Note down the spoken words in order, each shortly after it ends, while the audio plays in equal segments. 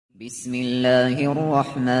بسم الله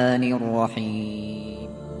الرحمن الرحيم.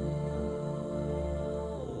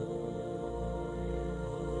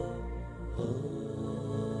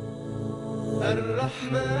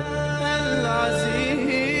 الرحمن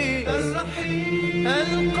العزيز الرحيم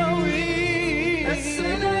القوي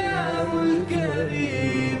السلام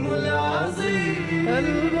الكريم العظيم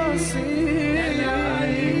البصير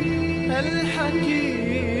العليم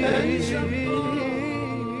الحكيم الجبار.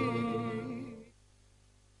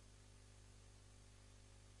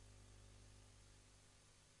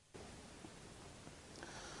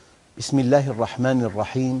 بسم الله الرحمن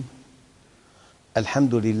الرحيم.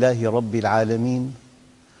 الحمد لله رب العالمين،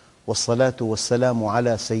 والصلاة والسلام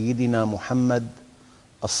على سيدنا محمد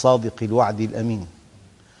الصادق الوعد الأمين.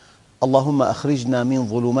 اللهم أخرجنا من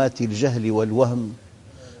ظلمات الجهل والوهم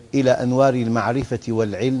إلى أنوار المعرفة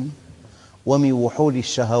والعلم، ومن وحول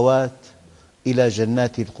الشهوات إلى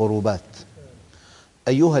جنات القربات.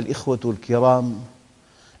 أيها الإخوة الكرام،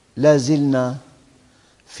 لا زلنا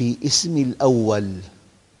في اسم الأول.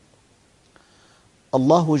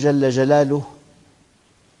 الله جل جلاله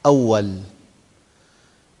أول،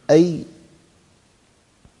 أي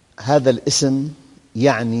هذا الاسم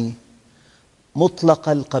يعني مطلق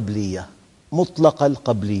القبلية. مطلق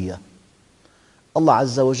القبلية، الله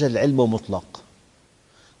عز وجل علمه مطلق،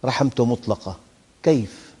 رحمته مطلقة.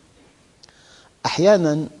 كيف؟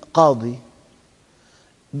 أحياناً قاضي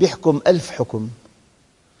يحكم 1000 حكم،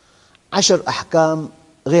 10 أحكام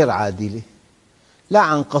غير عادلة، لا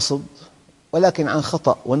عن قصد ولكن عن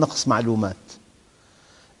خطأ ونقص معلومات.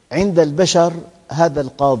 عند البشر هذا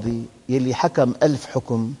القاضي يلي حكم 1000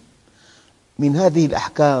 حكم، من هذه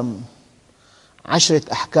الأحكام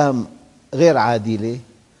 10 أحكام غير عادلة،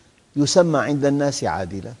 يسمى عند الناس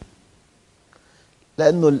عادلا،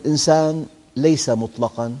 لأن الإنسان ليس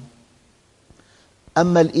مطلقا.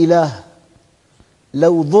 أما الإله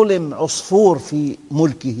لو ظلم عصفور في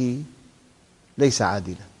ملكه ليس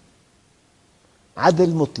عادلا. عدل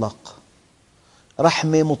مطلق،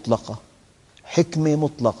 رحمة مطلقة، حكمة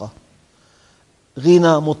مطلقة،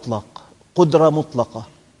 غنى مطلق، قدرة مطلقة.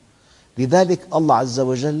 لذلك الله عز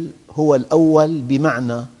وجل هو الأول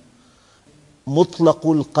بمعنى مطلق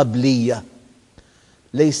القبلية،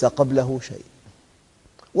 ليس قبله شيء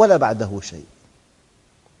ولا بعده شيء.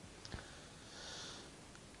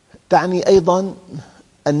 تعني أيضاً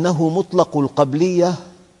أنه مطلق القبلية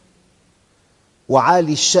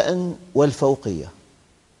وعالي الشأن والفوقية،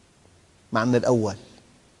 معنى الأول.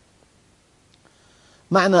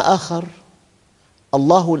 معنى آخر،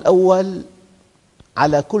 الله الأول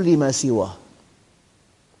على كل ما سواه،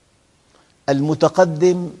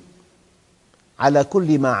 المتقدم على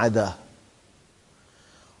كل ما عداه،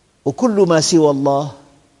 وكل ما سوى الله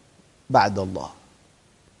بعد الله.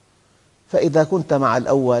 فإذا كنت مع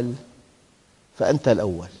الأول فأنت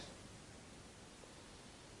الأول،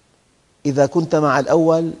 إذا كنت مع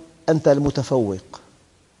الأول أنت المتفوق،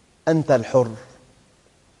 أنت الحر،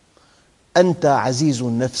 أنت عزيز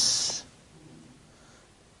النفس،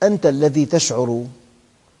 أنت الذي تشعر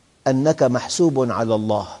أنك محسوب على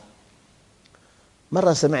الله.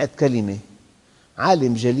 مرة سمعت كلمة،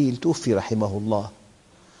 عالم جليل توفي رحمه الله،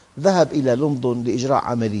 ذهب إلى لندن لإجراء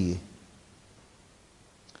عملية،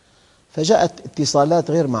 فجاءت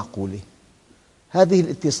اتصالات غير معقولة. هذه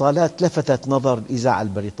الاتصالات لفتت نظر الإذاعة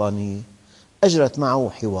البريطانية، أجرت معه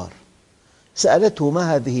حوار، سألته: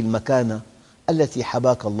 ما هذه المكانة التي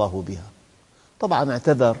حباك الله بها؟ طبعاً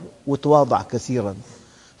اعتذر وتواضع كثيراً،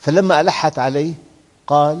 فلما ألحت عليه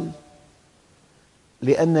قال: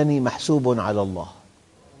 لأنني محسوب على الله.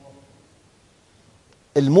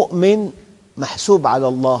 المؤمن محسوب على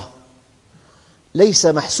الله، ليس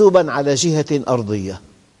محسوباً على جهة أرضية.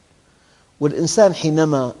 والإنسان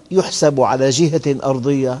حينما يحسب على جهة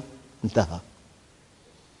أرضية انتهى.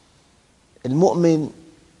 المؤمن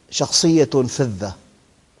شخصية فذة،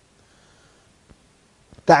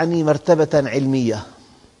 تعني مرتبة علمية،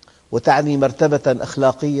 وتعني مرتبة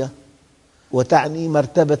أخلاقية، وتعني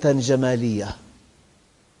مرتبة جمالية.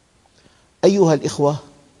 أيها الإخوة،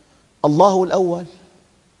 الله الأول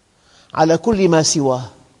على كل ما سواه،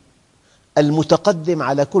 المتقدم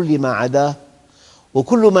على كل ما عداه،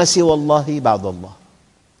 وكل ما سوى الله بعد الله.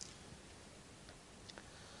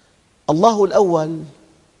 الله الأول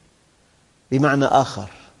بمعنى آخر،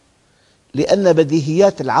 لأن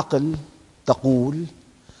بديهيات العقل تقول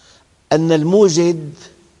أن الموجد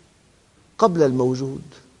قبل الموجود،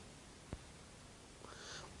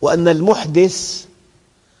 وأن المحدث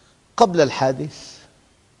قبل الحادث،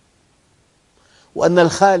 وأن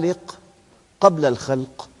الخالق قبل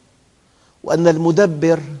الخلق، وأن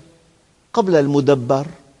المدبر قبل المدبر،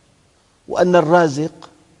 وأن الرازق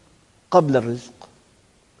قبل الرزق.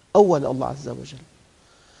 أول الله عز وجل.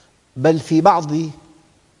 بل في بعض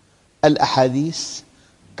الأحاديث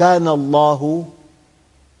كان الله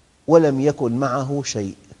ولم يكن معه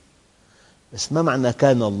شيء. بس ما معنى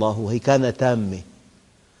كان الله؟ هي كان تامة،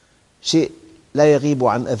 شيء لا يغيب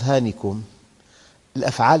عن أذهانكم.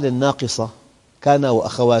 الأفعال الناقصة كان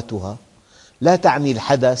وأخواتها لا تعني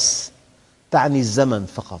الحدث، تعني الزمن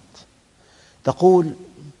فقط. تقول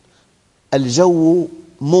الجو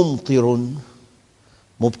ممطر،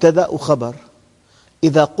 مبتدأ وخبر.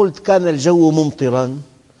 إذا قلت كان الجو ممطراً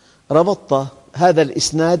ربطت هذا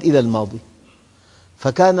الإسناد إلى الماضي،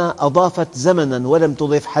 فكان أضافت زمناً ولم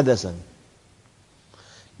تضف حدثاً.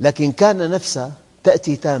 لكن كان نفسها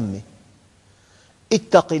تأتي تامة.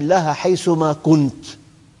 اتق الله حيثما كنت،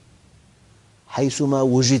 حيثما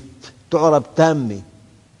وجدت، تعرب تامة،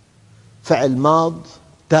 فعل ماض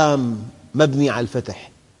تام مبني على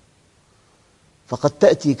الفتح، فقد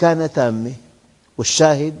تأتي كان تامة.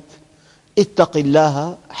 والشاهد اتق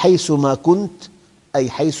الله حيثما كنت، أي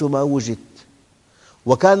حيثما وجدت.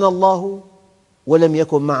 وكان الله ولم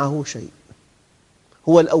يكن معه شيء.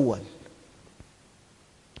 هو الأول،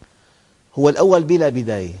 هو الأول بلا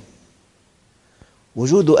بداية،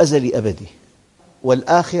 وجود أزلي أبدي،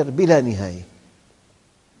 والآخر بلا نهاية.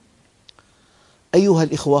 أيها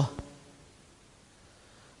الإخوة،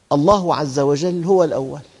 الله عز وجل هو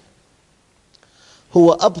الأول،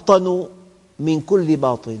 هو أبطن من كل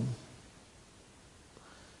باطن.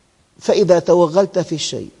 فإذا توغلت في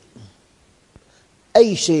الشيء،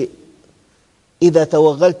 أي شيء إذا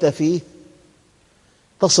توغلت فيه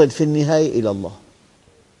تصل في النهاية إلى الله.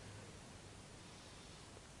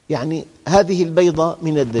 يعني هذه البيضة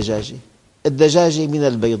من الدجاجة، الدجاجة من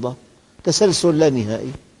البيضة، تسلسل لا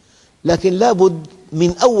نهائي. لكن لا بد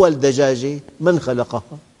من أول دجاجة من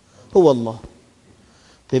خلقها؟ هو الله.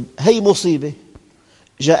 طيب هي مصيبة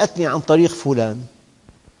جاءتني عن طريق فلان،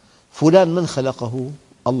 فلان من خلقه؟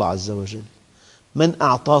 الله عز وجل. من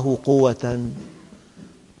أعطاه قوة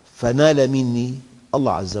فنال مني؟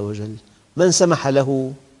 الله عز وجل. من سمح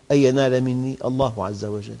له أن ينال مني؟ الله عز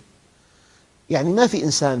وجل. يعني ما في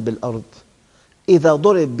إنسان بالأرض إذا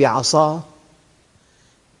ضرب بعصاه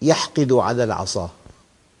يحقد على العصا،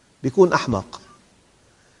 يكون أحمق.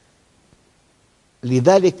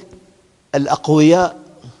 لذلك الأقوياء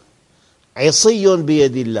عصي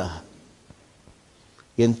بيد الله،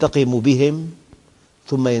 ينتقم بهم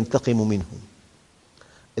ثم ينتقم منهم.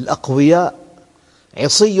 الأقوياء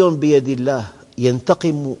عصي بيد الله،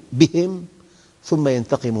 ينتقم بهم ثم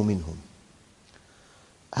ينتقم منهم.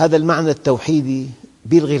 هذا المعنى التوحيدي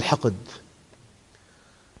يلغي الحقد.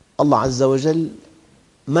 الله عز وجل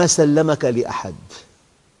ما سلمك لأحد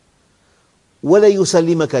ولا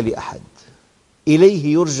يسلمك لأحد،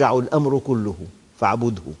 إليه يرجع الأمر كله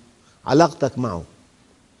فاعبده. علاقتك معه،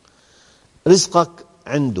 رزقك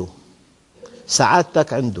عنده،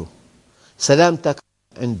 سعادتك عنده، سلامتك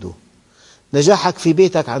عنده، نجاحك في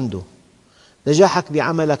بيتك عنده، نجاحك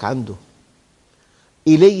بعملك عنده.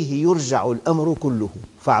 إليه يرجع الأمر كله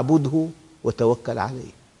فاعبده وتوكل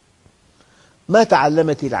عليه. ما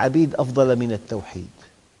تعلمت العبيد أفضل من التوحيد.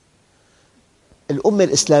 الأمة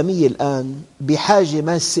الإسلامية الآن بحاجة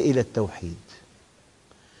ماسة إلى التوحيد،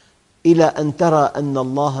 إلى أن ترى أن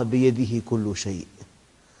الله بيده كل شيء.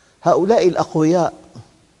 هؤلاء الأقوياء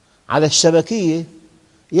على الشبكية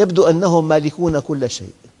يبدو أنهم مالكون كل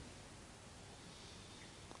شيء،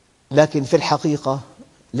 لكن في الحقيقة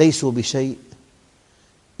ليسوا بشيء.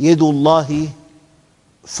 يد الله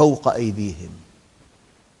فوق أيديهم،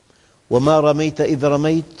 وما رميت إذ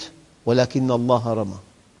رميت ولكن الله رمى.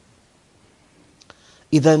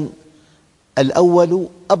 إذن الأول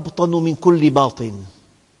أبطن من كل باطن.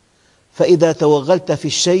 فإذا توغلت في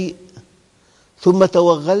الشيء ثم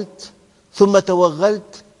توغلت ثم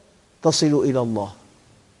توغلت تصل إلى الله.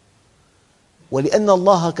 ولأن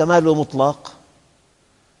الله كمال مطلق،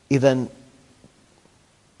 إذن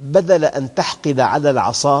بدل أن تحقد على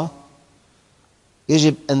العصا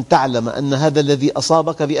يجب أن تعلم أن هذا الذي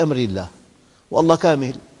أصابك بأمر الله، والله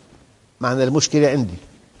كامل، معنى المشكلة عندي.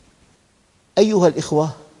 أيها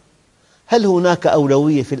الإخوة، هل هناك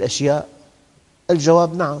أولوية في الأشياء؟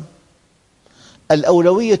 الجواب نعم.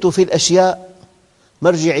 الأولوية في الأشياء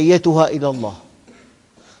مرجعيتها إلى الله،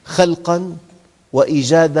 خلقاً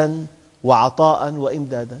وإيجاداً وعطاء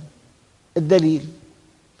وإمدادا. الدليل: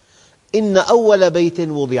 إن أول بيت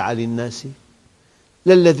وضع للناس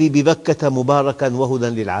للذي ببكة مباركاً وهدى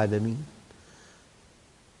للعالمين.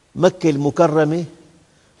 مكة المكرمة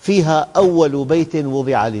فيها أول بيت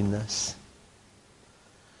وضع للناس.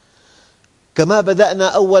 كما بدأنا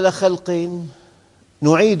أول خلق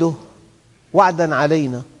نعيده وعداً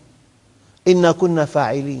علينا إنا كنا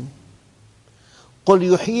فاعلين.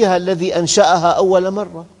 قل يحييها الذي أنشأها أول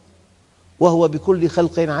مرة وهو بكل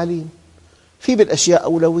خلق عليم. في بالأشياء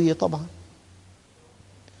أولوية طبعا،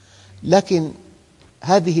 لكن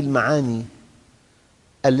هذه المعاني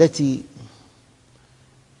التي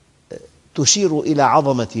تشير إلى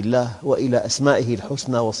عظمة الله وإلى أسمائه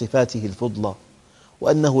الحسنى وصفاته الفضلى،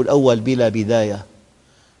 وأنه الأول بلا بداية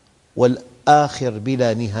والآخر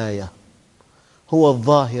بلا نهاية، هو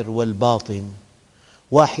الظاهر والباطن،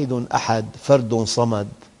 واحد أحد فرد صمد،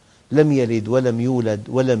 لم يلد ولم يولد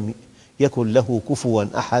ولم يكن له كفوا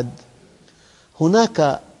أحد.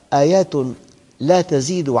 هناك آيات لا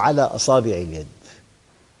تزيد على أصابع اليد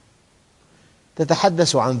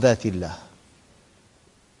تتحدث عن ذات الله.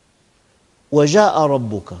 وجاء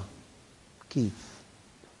ربك، كيف؟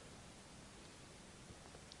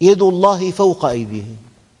 يد الله فوق أيديهم،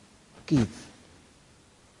 كيف؟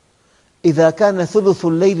 إذا كان ثلث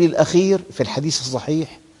الليل الأخير في الحديث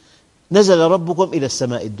الصحيح نزل ربكم إلى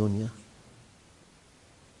السماء الدنيا.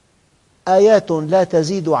 آيات لا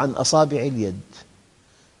تزيد عن أصابع اليد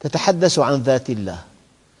تتحدث عن ذات الله.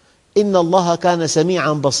 إن الله كان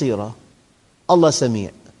سميعا بصيرا، الله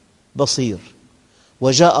سميع بصير.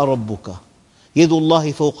 وجاء ربك، يد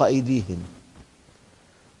الله فوق أيديهم.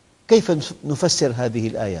 كيف نفسر هذه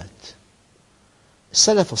الآيات؟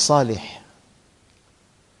 السلف الصالح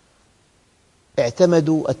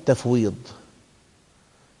اعتمدوا التفويض.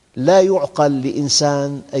 لا يعقل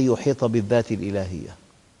لإنسان أن يحيط بالذات الإلهية،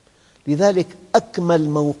 لذلك أكمل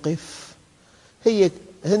موقف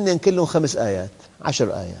هن كلهم 5 آيات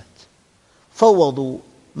 10 آيات فوضوا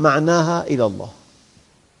معناها إلى الله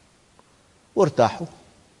وارتاحوا،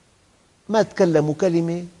 ما تكلموا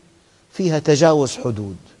كلمة فيها تجاوز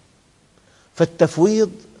حدود.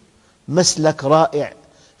 فالتفويض مسلك رائع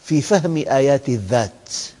في فهم آيات الذات.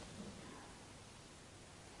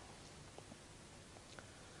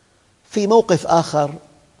 في موقف آخر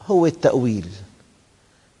هو التأويل،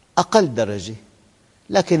 أقل درجة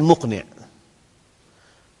لكن مقنع.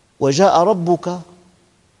 وجاء ربك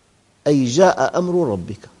أي جاء أمر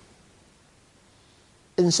ربك.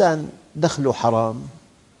 إنسان دخله حرام،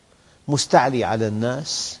 مستعلي على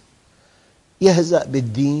الناس، يهزأ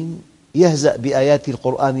بالدين، يهزأ بآيات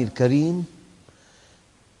القرآن الكريم،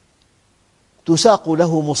 تساق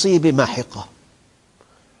له مصيبة ماحقة.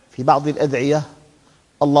 في بعض الأدعية: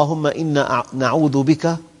 اللهم إنا نعوذ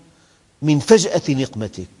بك من فجأة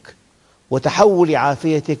نقمتك وتحول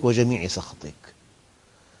عافيتك وجميع سخطك.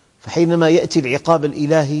 فحينما يأتي العقاب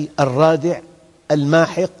الإلهي الرادع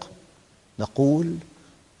الماحق نقول: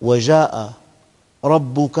 وجاء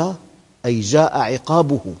ربك أي جاء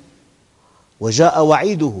عقابه وجاء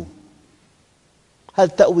وعيده. هذا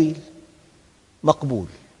التأويل مقبول.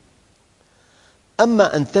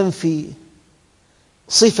 أما أن تنفي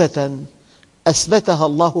صفة أثبتها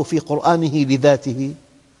الله في قرآنه لذاته،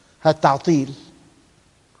 هذا تعطيل.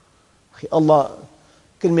 الله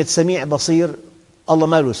كلمة سميع بصير، الله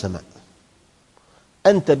ما له سمع،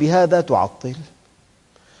 أنت بهذا تعطل.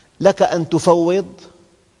 لك أن تفوض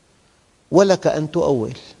ولك أن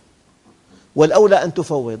تؤول، والأولى أن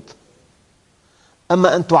تفوض.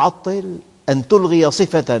 أما أن تعطل، أن تلغي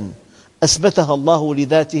صفة أثبتها الله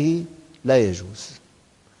لذاته، لا يجوز.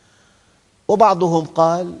 وبعضهم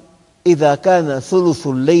قال: إذا كان ثلث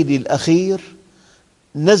الليل الأخير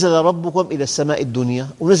نزل ربكم إلى السماء الدنيا،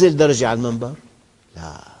 ونزل درجة على المنبر.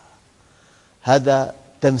 لا، هذا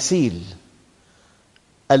تمثيل.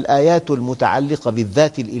 الآيات المتعلقة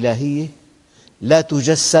بالذات الإلهية لا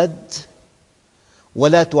تجسد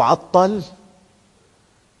ولا تعطل،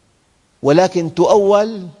 ولكن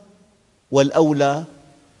تؤول، والأولى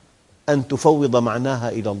أن تفوض معناها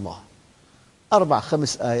إلى الله. 4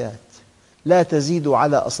 5 آيات لا تزيد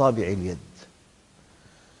على أصابع اليد.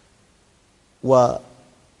 وعين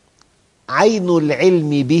العلم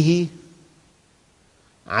به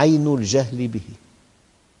عين الجهل به،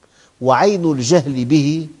 وعين الجهل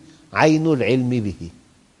به عين العلم به.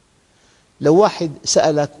 لو واحد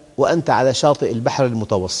سألك وأنت على شاطئ البحر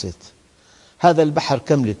المتوسط: هذا البحر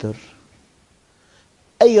كم لتر؟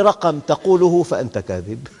 أي رقم تقوله فأنت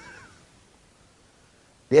كاذب،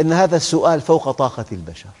 لأن هذا السؤال فوق طاقة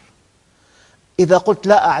البشر. إذا قلت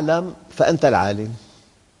لا أعلم فأنت العالم.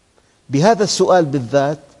 بهذا السؤال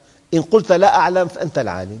بالذات إن قلت لا أعلم فأنت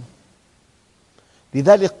العالم.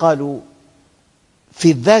 لذلك قالوا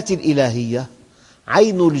في الذات الإلهية: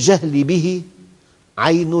 عين الجهل به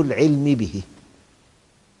عين العلم به،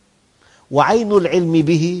 وعين العلم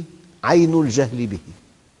به عين الجهل به.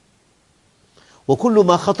 وكل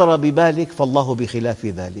ما خطر ببالك فالله بخلاف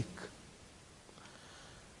ذلك.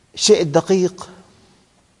 الشيء الدقيق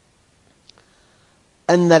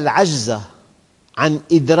أن العجز عن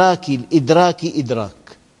إدراك الإدراك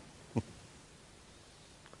إدراك.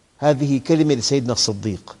 هذه كلمة لسيدنا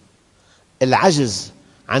الصديق. العجز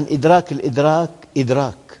عن إدراك الإدراك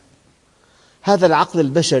إدراك. هذا العقل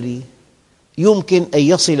البشري يمكن أن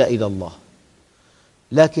يصل إلى الله،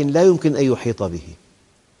 لكن لا يمكن أن يحيط به.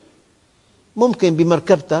 ممكن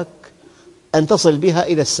بمركبتك أن تصل بها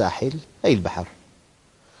إلى الساحل، أي البحر،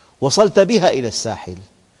 وصلت بها إلى الساحل،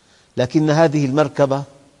 لكن هذه المركبة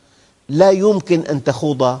لا يمكن أن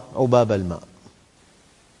تخوض عباب الماء.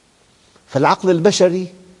 فالعقل البشري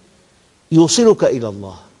يوصلك إلى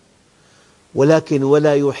الله، ولكن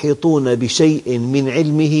ولا يحيطون بشيء من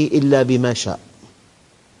علمه إلا بما شاء.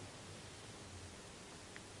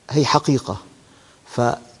 هي حقيقة.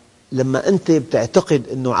 فلما أنت بتعتقد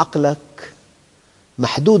أن عقلك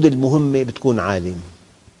محدود المهمة بتكون عالم،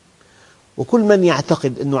 وكل من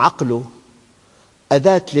يعتقد أن عقله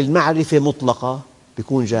أداة للمعرفة مطلقة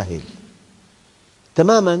بيكون جاهل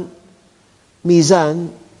تماماً.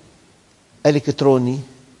 ميزان إلكتروني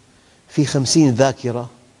في 50 ذاكرة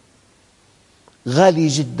غالي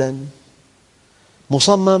جداً،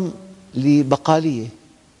 مصمم لبقالية،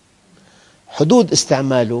 حدود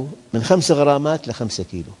استعماله من 5 غرامات ل 5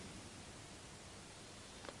 كيلو.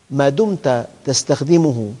 ما دمت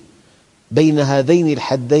تستخدمه بين هذين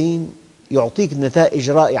الحدين يعطيك نتائج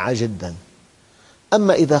رائعة جداً.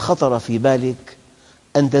 أما إذا خطر في بالك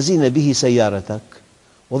أن تزين به سيارتك،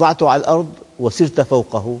 وضعته على الأرض وسرت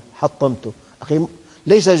فوقه حطمته، أخي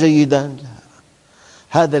ليس جيداً. لا.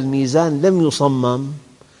 هذا الميزان لم يصمم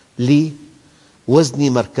لوزن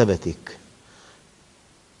مركبتك.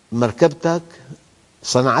 مركبتك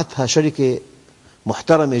صنعتها شركة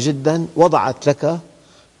محترمة جداً، وضعت لك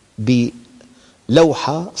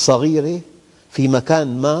بلوحة صغيرة في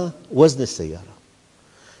مكان ما وزن السيارة.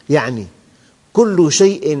 يعني كل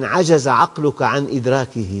شيء عجز عقلك عن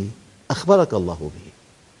إدراكه أخبرك الله به.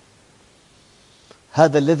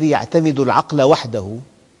 هذا الذي يعتمد العقل وحده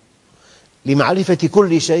لمعرفة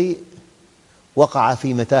كل شيء وقع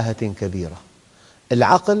في متاهة كبيرة.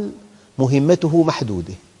 العقل مهمته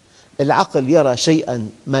محدودة. العقل يرى شيئاً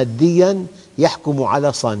مادياً يحكم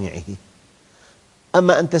على صانعه.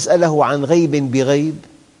 أما أن تسأله عن غيب بغيب،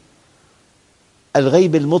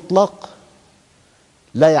 الغيب المطلق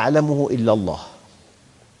لا يعلمه إلا الله.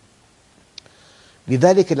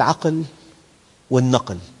 لذلك العقل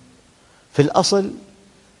والنقل في الأصل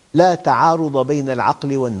لا تعارض بين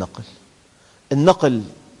العقل والنقل. النقل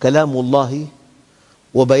كلام الله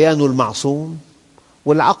وبيان المعصوم،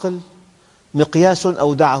 والعقل مقياس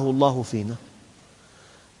أودعه الله فينا.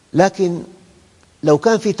 لكن لو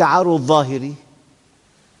كان في تعارض ظاهري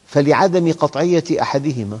فلعدم قطعية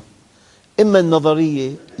أحدهما، إما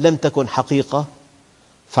النظرية لم تكن حقيقة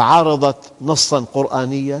فعارضت نصاً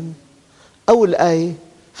قرآنياً، أو الآية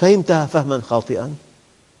فهمتها فهماً خاطئاً،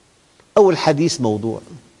 أو الحديث موضوع.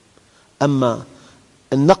 أما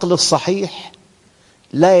النقل الصحيح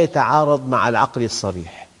لا يتعارض مع العقل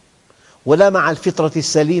الصريح، ولا مع الفطرة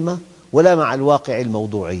السليمة، ولا مع الواقع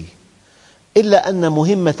الموضوعي، إلا أن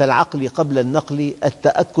مهمة العقل قبل النقل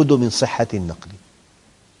التأكد من صحة النقل،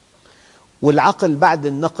 والعقل بعد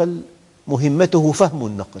النقل مهمته فهم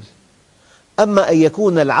النقل. أما أن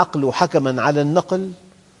يكون العقل حكماً على النقل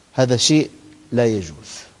هذا شيء لا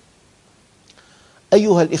يجوز.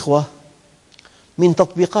 أيها الإخوة، من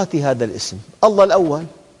تطبيقات هذا الاسم الله الأول،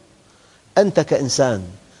 أنت كإنسان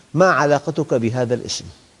ما علاقتك بهذا الاسم؟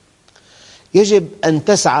 يجب أن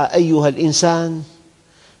تسعى أيها الإنسان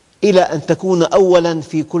إلى أن تكون أولاً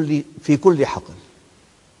في كل حقل.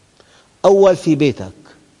 أول في بيتك،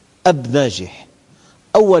 أب ناجح،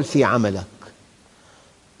 أول في عملك،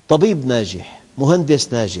 طبيب ناجح،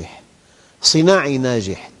 مهندس ناجح، صناعي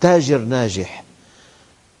ناجح، تاجر ناجح،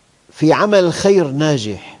 في عمل الخير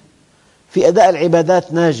ناجح، في أداء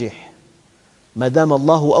العبادات ناجح، ما دام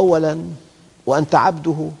الله أولاً وأنت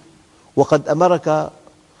عبده، وقد أمرك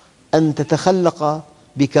أن تتخلق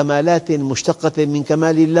بكمالات مشتقة من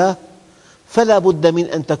كمال الله، فلا بد من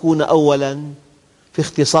أن تكون أولاً في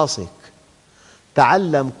اختصاصك.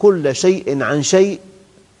 تعلم كل شيء عن شيء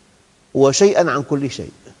وشيئاً عن كل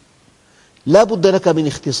شيء. لا بد لك من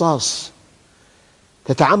اختصاص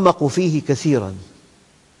تتعمق فيه كثيراً.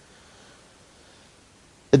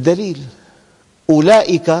 الدليل: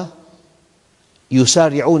 أولئك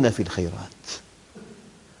يسارعون في الخيرات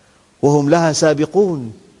وهم لها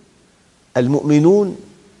سابقون، المؤمنون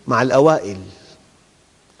مع الأوائل.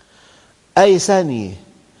 آية ثانية: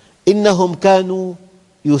 إنهم كانوا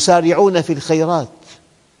يسارعون في الخيرات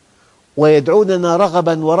ويدعوننا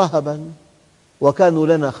رغباً ورهباً وكانوا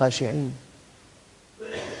لنا خاشعين.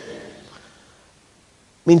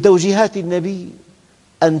 من توجيهات النبي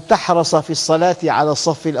أن تحرص في الصلاة على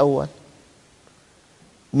الصف الأول.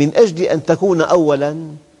 من أجل أن تكون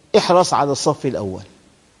أولاً احرص على الصف الأول.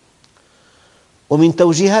 ومن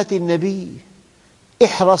توجيهات النبي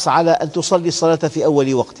احرص على أن تصلي الصلاة في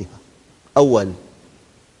أول وقتها. أول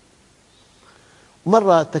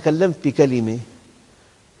مرة تكلمت بكلمة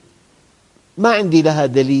ما عندي لها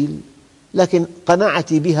دليل، لكن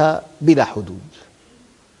قناعتي بها بلا حدود.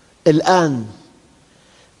 الآن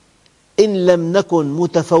إن لم نكن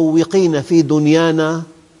متفوقين في دنيانا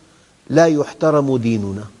لا يحترم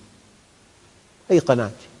ديننا. هذه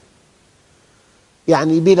قناعتي.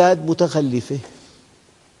 يعني بلاد متخلفة،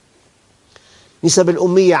 نسب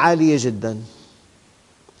الأمية عالية جدا،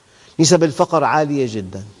 نسب الفقر عالية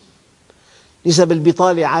جدا، نسب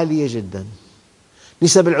البطالة عالية جدا،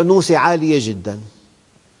 نسب العنوسة عالية جدا.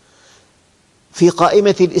 في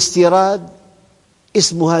قائمة الاستيراد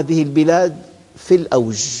اسم هذه البلاد في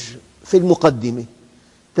الأوج، في المقدمة،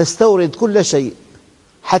 تستورد كل شيء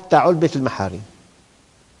حتى علبة المحارم.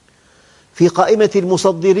 في قائمة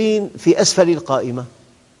المصدرين في أسفل القائمة.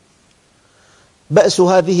 بأس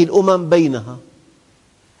هذه الأمم بينها،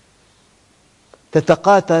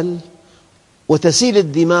 تتقاتل وتسيل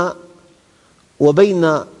الدماء،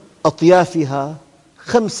 وبين أطيافها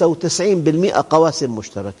 95% قواسم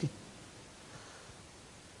مشتركة،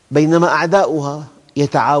 بينما أعداؤها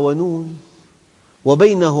يتعاونون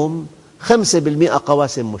وبينهم 5%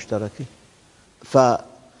 قواسم مشتركة.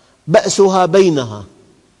 فبأسها بينها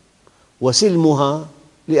وسلمها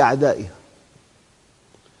لأعدائها.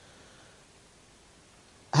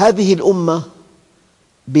 هذه الأمة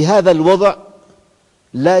بهذا الوضع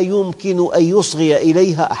لا يمكن أن يصغي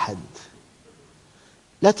إليها أحد.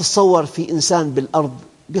 لا تتصور في إنسان بالأرض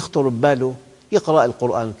يخطر بباله يقرأ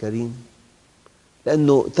القرآن الكريم،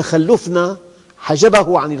 لأنه تخلفنا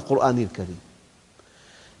حجبه عن القرآن الكريم.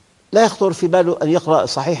 لا يخطر في باله أن يقرأ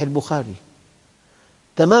صحيح البخاري،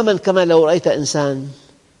 تماماً كما لو رأيت إنسان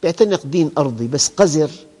يعتنق دين أرضي بس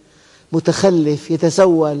قذر، متخلف،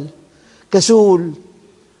 يتسول، كسول.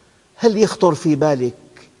 هل يخطر في بالك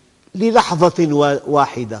للحظة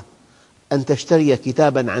واحدة أن تشتري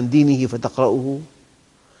كتاباً عن دينه فتقرأه؟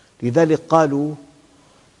 لذلك قالوا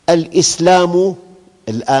الإسلام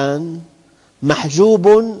الآن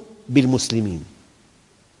محجوب بالمسلمين.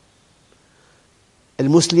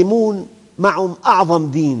 المسلمون معهم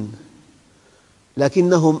أعظم دين،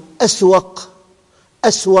 لكنهم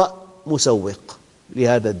أسوأ مسوق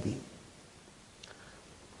لهذا الدين.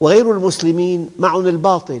 وغير المسلمين معهم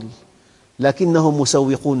الباطل، لكنهم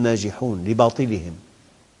مسوقون ناجحون لباطلهم.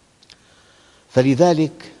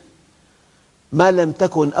 فلذلك ما لم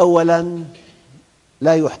تكن أولاً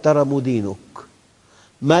لا يحترم دينك.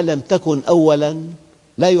 ما لم تكن أولاً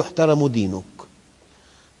لا يحترم دينك.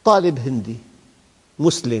 طالب هندي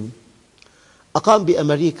مسلم أقام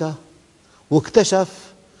بأمريكا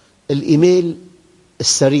واكتشف الإيميل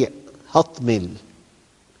السريع هوت ميل،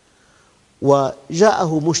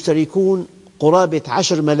 وجاءه مشتركون قرابة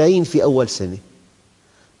 10 ملايين في أول سنة.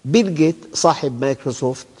 بيل جيت صاحب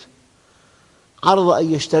مايكروسوفت عرض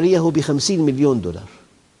أن يشتريه ب50 مليون دولار،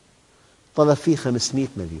 طلب فيه 500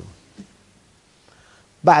 مليون.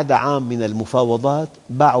 بعد عام من المفاوضات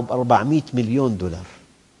باعوا ب400 مليون دولار.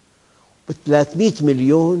 ب300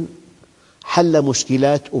 مليون حل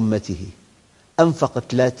مشكلات أمته، أنفق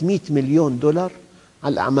 300 مليون دولار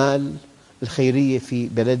على الأعمال الخيرية في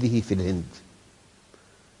بلده في الهند.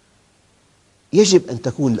 يجب أن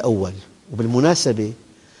تكون الأول. وبالمناسبة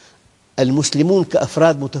المسلمون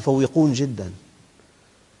كأفراد متفوقون جدا.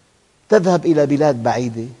 تذهب إلى بلاد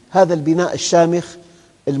بعيدة، هذا البناء الشامخ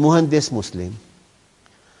المهندس مسلم،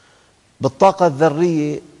 بالطاقة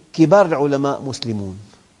الذرية كبار العلماء مسلمون.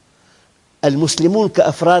 المسلمون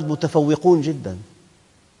كأفراد متفوقون جدا،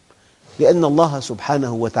 لأن الله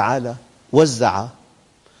سبحانه وتعالى وزع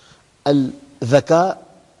الذكاء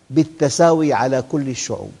بالتساوي على كل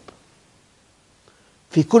الشعوب.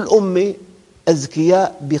 في كل أمة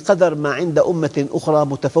أذكياء بقدر ما عند أمة أخرى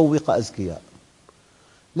متفوقة أذكياء،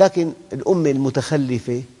 لكن الأمة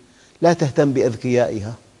المتخلفة لا تهتم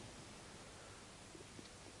بأذكيائها،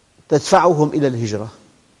 تدفعهم إلى الهجرة.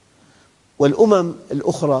 والأمم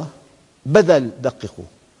الأخرى بدل دققوا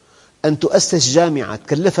أن تؤسس جامعة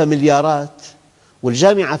تكلفها مليارات،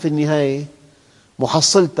 والجامعة في النهاية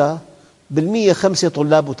محصلتها بالمئة 5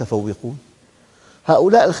 طلاب متفوقون.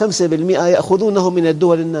 هؤلاء 5% يأخذونهم من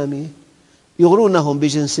الدول النامية، يغرونهم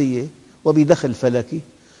بجنسية وبدخل فلكي،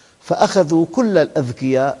 فأخذوا كل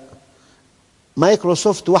الأذكياء.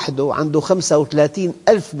 مايكروسوفت وحده عنده 35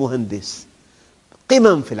 ألف مهندس،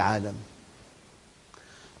 قمم في العالم.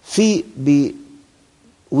 في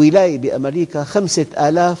بولاية بأمريكا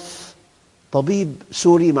 5000 طبيب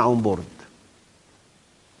سوري معه بورد،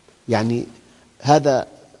 يعني هذا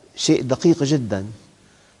شيء دقيق جدا.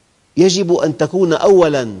 يجب أن تكون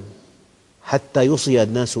أولاً حتى يصغي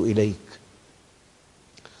الناس إليك.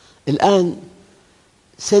 الآن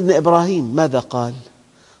سيدنا إبراهيم ماذا قال؟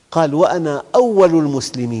 قال: وأنا أول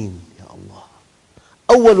المسلمين. يا الله،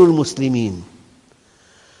 أول المسلمين.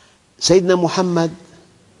 سيدنا محمد: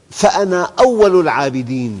 فأنا أول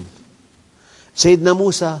العابدين. سيدنا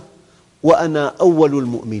موسى: وأنا أول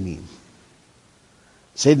المؤمنين.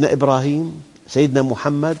 سيدنا إبراهيم، سيدنا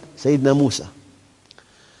محمد، سيدنا موسى.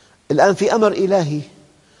 الآن في أمر إلهي: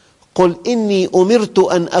 قل إني أمرت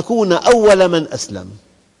أن أكون أول من أسلم.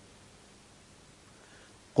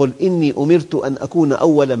 قل إني أمرت أن أكون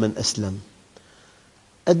أول من أسلم.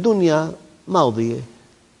 الدنيا ماضية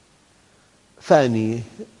فانية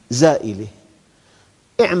زائلة،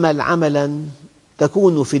 اعمل عملاً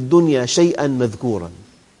تكون في الدنيا شيئاً مذكوراً،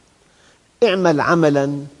 اعمل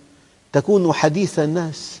عملاً تكون حديث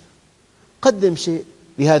الناس، قدم شيء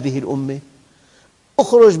لهذه الأمة،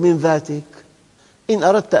 اخرج من ذاتك. إن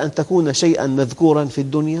أردت أن تكون شيئاً مذكوراً في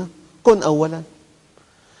الدنيا كن أولاً.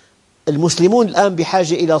 المسلمون الآن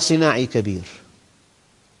بحاجة إلى صناعي كبير،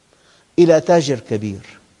 إلى تاجر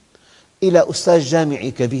كبير، إلى أستاذ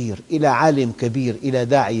جامعي كبير، إلى عالم كبير، إلى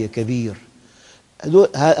داعية كبير.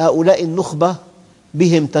 هؤلاء النخبة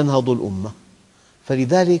بهم تنهض الأمة.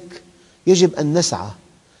 فلذلك يجب أن نسعى،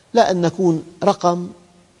 لا أن نكون رقم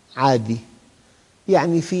عادي،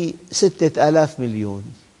 يعني في 6,000 مليون.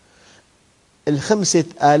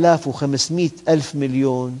 5,500,000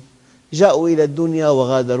 مليون جاءوا إلى الدنيا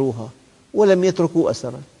وغادروها ولم يتركوا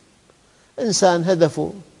أثراً. إنسان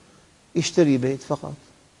هدفه يشتري بيت فقط،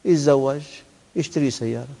 يتزوج، يشتري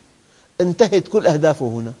سيارة، انتهت كل أهدافه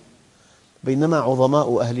هنا. بينما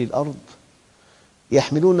عظماء أهل الأرض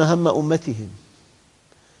يحملون هم أمتهم،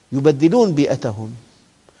 يبدلون بيئتهم،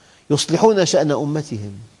 يصلحون شأن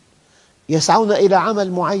أمتهم، يسعون إلى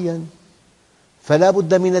عمل معين. فلا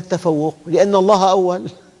بد من التفوق، لأن الله أول،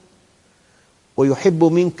 ويحب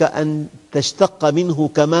منك أن تشتق منه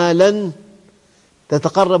كمالاً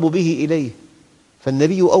تتقرب به إليه.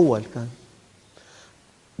 فالنبي أول كان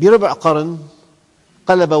بربع قرن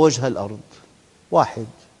قلب وجه الأرض، واحد.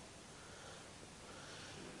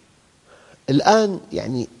 الآن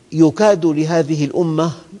يعني يكاد لهذه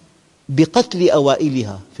الأمة بقتل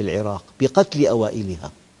أوائلها في العراق، بقتل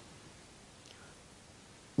أوائلها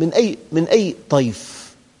من أي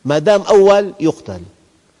طيف، ما دام أول يقتل.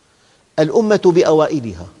 الأمة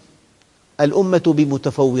بأوائلها، الأمة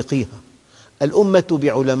بمتفوقيها، الأمة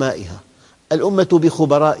بعلمائها، الأمة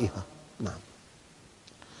بخبرائها. نعم.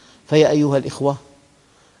 فيا أيها الإخوة،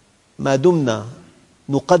 ما دمنا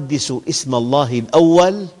نقدس اسم الله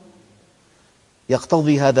الأول،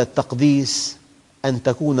 يقتضي هذا التقديس أن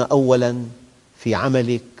تكون أولاً في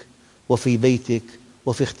عملك وفي بيتك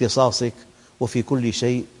وفي اختصاصك وفي كل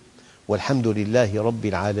شيء. والحمد لله رب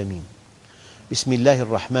العالمين. بسم الله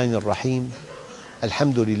الرحمن الرحيم.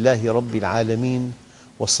 الحمد لله رب العالمين،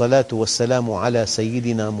 والصلاة والسلام على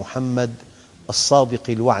سيدنا محمد الصادق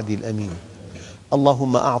الوعد الأمين.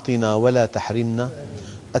 اللهم أعطنا ولا تحرمنا،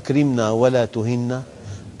 أكرمنا ولا تهنا،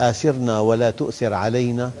 آثرنا ولا تؤثر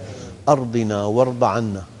علينا، أرضنا وارض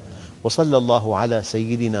عنا. وصلى الله على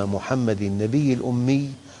سيدنا محمد النبي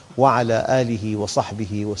الأمي وعلى آله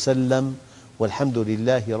وصحبه وسلم، والحمد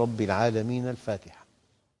لله رب العالمين. الفاتحة.